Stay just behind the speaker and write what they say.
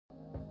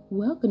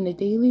Welcome to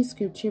Daily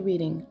Scripture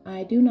Reading.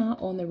 I do not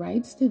own the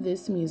rights to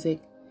this music.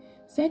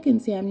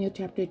 2 Samuel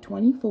chapter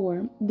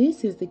 24.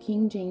 This is the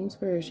King James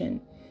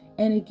Version.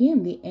 And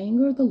again the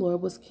anger of the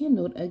Lord was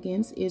kindled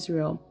against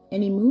Israel,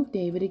 and he moved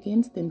David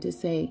against them to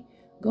say,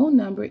 Go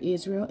number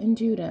Israel and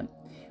Judah.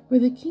 For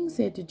the king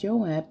said to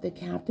Joab, the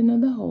captain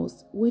of the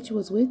host, which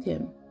was with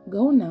him,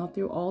 Go now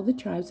through all the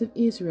tribes of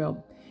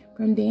Israel,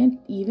 from Dan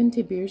even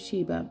to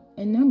Beersheba,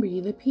 and number ye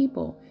the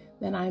people,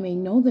 that I may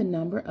know the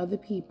number of the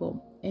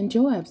people. And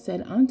Joab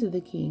said unto the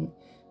king,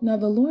 Now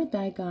the Lord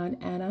thy God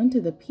add unto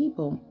the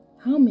people,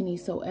 how many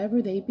soever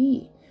they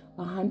be,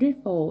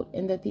 100-fold,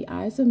 and that the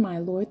eyes of my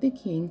lord the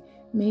king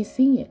may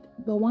see it.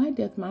 But why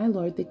doth my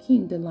lord the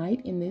king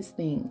delight in this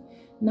thing?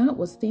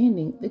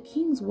 Notwithstanding, the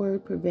king's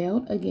word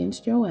prevailed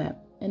against Joab,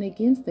 and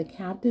against the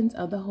captains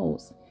of the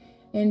host.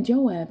 And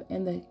Joab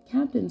and the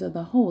captains of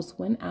the host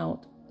went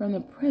out from the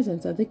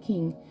presence of the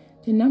king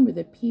to number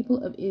the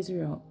people of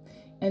Israel.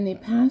 And they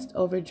passed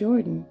over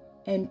Jordan,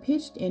 and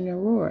pitched in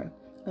Aroer,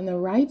 on the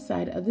right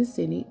side of the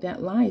city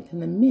that lieth in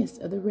the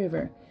midst of the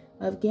river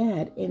of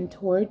Gad, and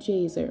toward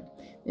Jazer.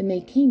 Then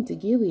they came to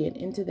Gilead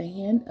into the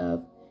hand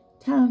of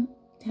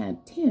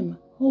Tatim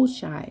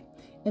Hoshai,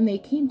 and they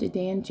came to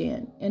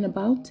Danjan, and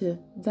about to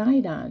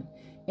Zidon,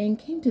 and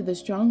came to the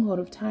stronghold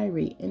of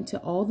Tyre, and to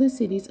all the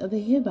cities of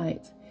the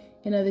Hivites,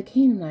 and of the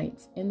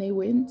Canaanites, and they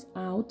went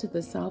out to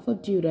the south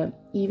of Judah,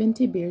 even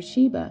to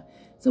Beersheba.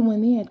 So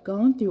when they had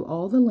gone through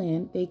all the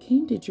land, they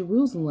came to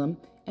Jerusalem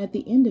at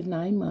the end of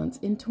 9 months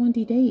and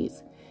 20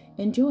 days.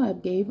 And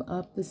Joab gave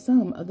up the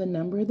sum of the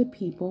number of the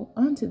people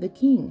unto the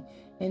king.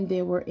 And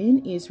there were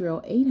in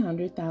Israel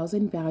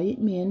 800,000 valiant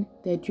men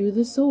that drew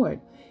the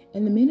sword,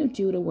 and the men of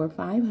Judah were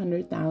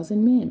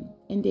 500,000 men.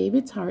 And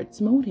David's heart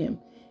smote him,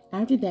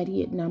 after that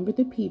he had numbered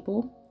the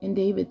people. And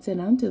David said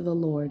unto the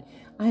Lord,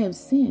 I have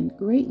sinned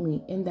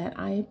greatly in that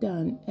I have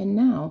done, and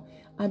now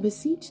I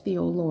beseech thee,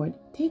 O Lord,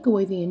 take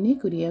away the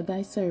iniquity of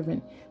thy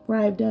servant, for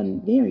I have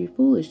done very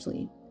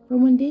foolishly. For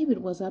when David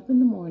was up in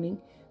the morning,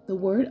 the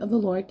word of the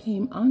Lord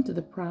came unto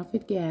the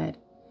prophet Gad,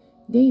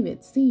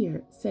 David,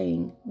 seer,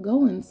 saying,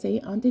 Go and say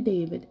unto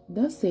David,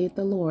 Thus saith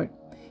the Lord,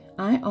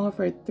 I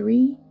offer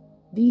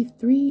thee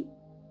three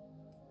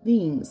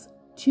things.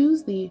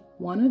 Choose thee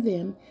one of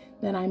them,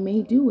 that I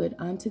may do it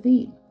unto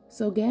thee.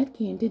 So Gad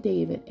came to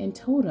David, and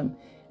told him,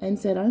 and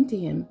said unto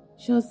him,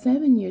 Shall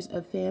 7 years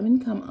of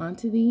famine come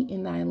unto thee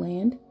in thy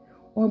land?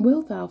 Or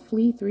wilt thou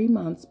flee 3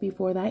 months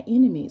before thy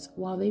enemies,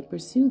 while they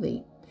pursue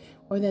thee?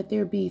 Or that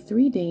there be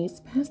 3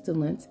 days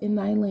pestilence in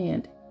thy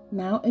land?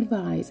 Now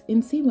advise,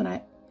 and see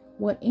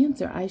what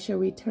answer I shall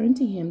return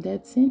to him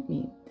that sent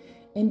me.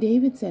 And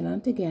David said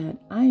unto Gad,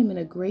 I am in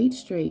a great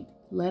strait.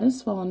 Let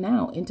us fall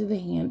now into the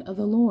hand of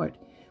the Lord,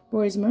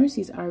 for his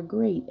mercies are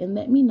great, and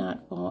let me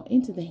not fall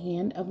into the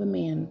hand of a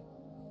man.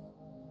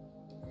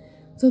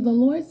 So the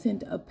Lord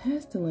sent a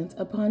pestilence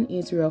upon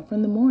Israel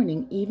from the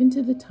morning even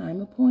to the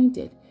time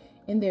appointed,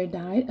 and there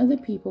died of the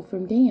people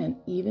from Dan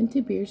even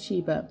to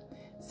Beersheba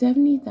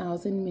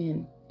 70,000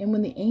 men. And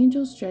when the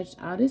angel stretched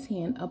out his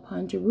hand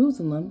upon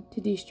Jerusalem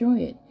to destroy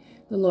it,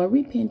 the Lord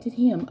repented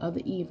him of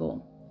the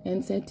evil,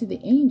 and said to the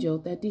angel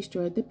that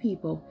destroyed the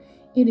people,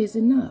 It is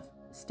enough,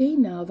 stay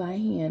now thy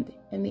hand.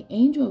 And the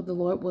angel of the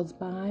Lord was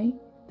by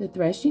the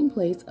threshing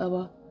place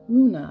of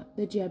Araunah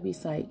the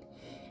Jebusite.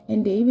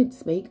 And David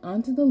spake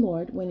unto the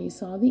Lord when he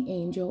saw the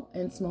angel,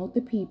 and smote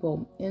the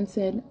people, and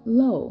said,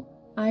 Lo,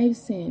 I have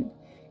sinned,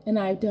 and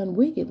I have done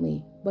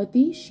wickedly. But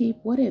these sheep,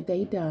 what have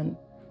they done?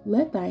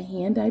 Let thy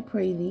hand, I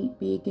pray thee,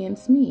 be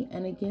against me,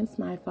 and against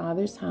my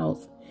father's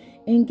house.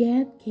 And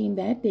Gad came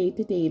that day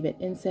to David,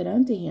 and said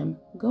unto him,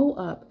 Go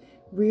up,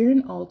 rear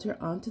an altar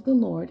unto the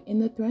Lord in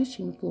the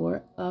threshing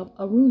floor of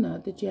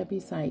Araunah the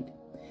Jebusite.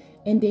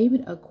 And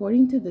David,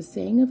 according to the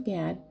saying of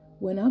Gad,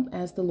 went up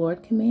as the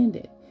Lord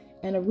commanded.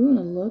 And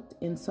Araunah looked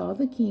and saw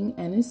the king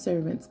and his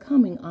servants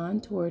coming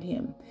on toward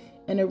him.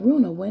 And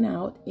Araunah went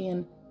out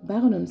and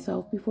bowed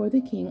himself before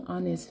the king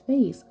on his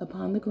face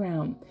upon the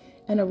ground.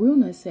 And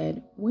Araunah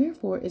said,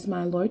 Wherefore is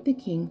my lord the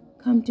king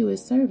come to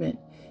his servant?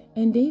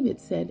 And David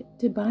said,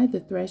 To buy the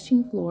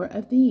threshing floor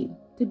of thee,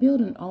 to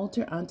build an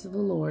altar unto the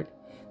Lord,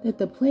 that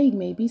the plague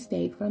may be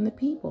stayed from the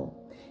people.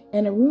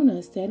 And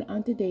Araunah said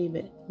unto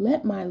David,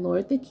 Let my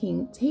lord the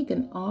king take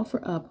and offer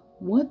up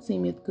what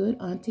seemeth good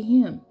unto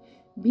him.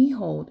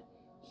 Behold,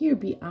 here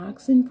be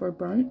oxen for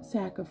burnt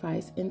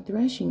sacrifice, and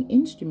threshing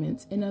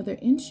instruments, and other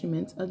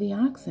instruments of the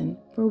oxen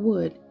for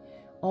wood.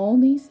 All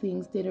these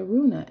things did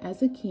Araunah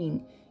as a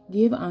king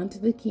give unto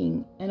the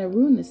king. And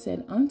Araunah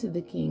said unto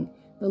the king,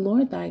 The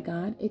Lord thy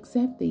God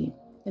accept thee.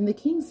 And the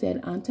king said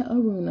unto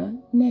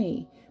Araunah,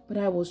 Nay, but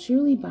I will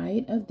surely buy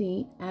it of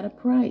thee at a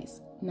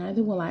price.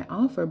 Neither will I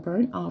offer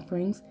burnt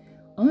offerings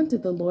unto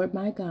the Lord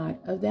my God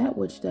of that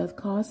which doth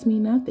cost me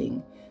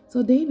nothing.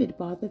 So David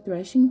bought the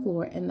threshing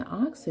floor and the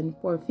oxen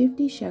for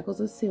 50 shekels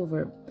of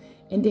silver.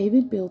 And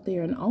David built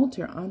there an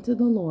altar unto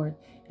the Lord,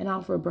 and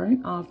offered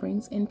burnt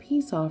offerings and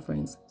peace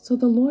offerings. So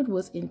the Lord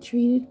was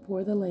entreated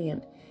for the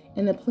land,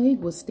 and the plague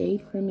was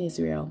stayed from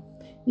Israel.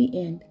 The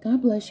end.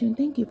 God bless you, and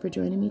thank you for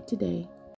joining me today.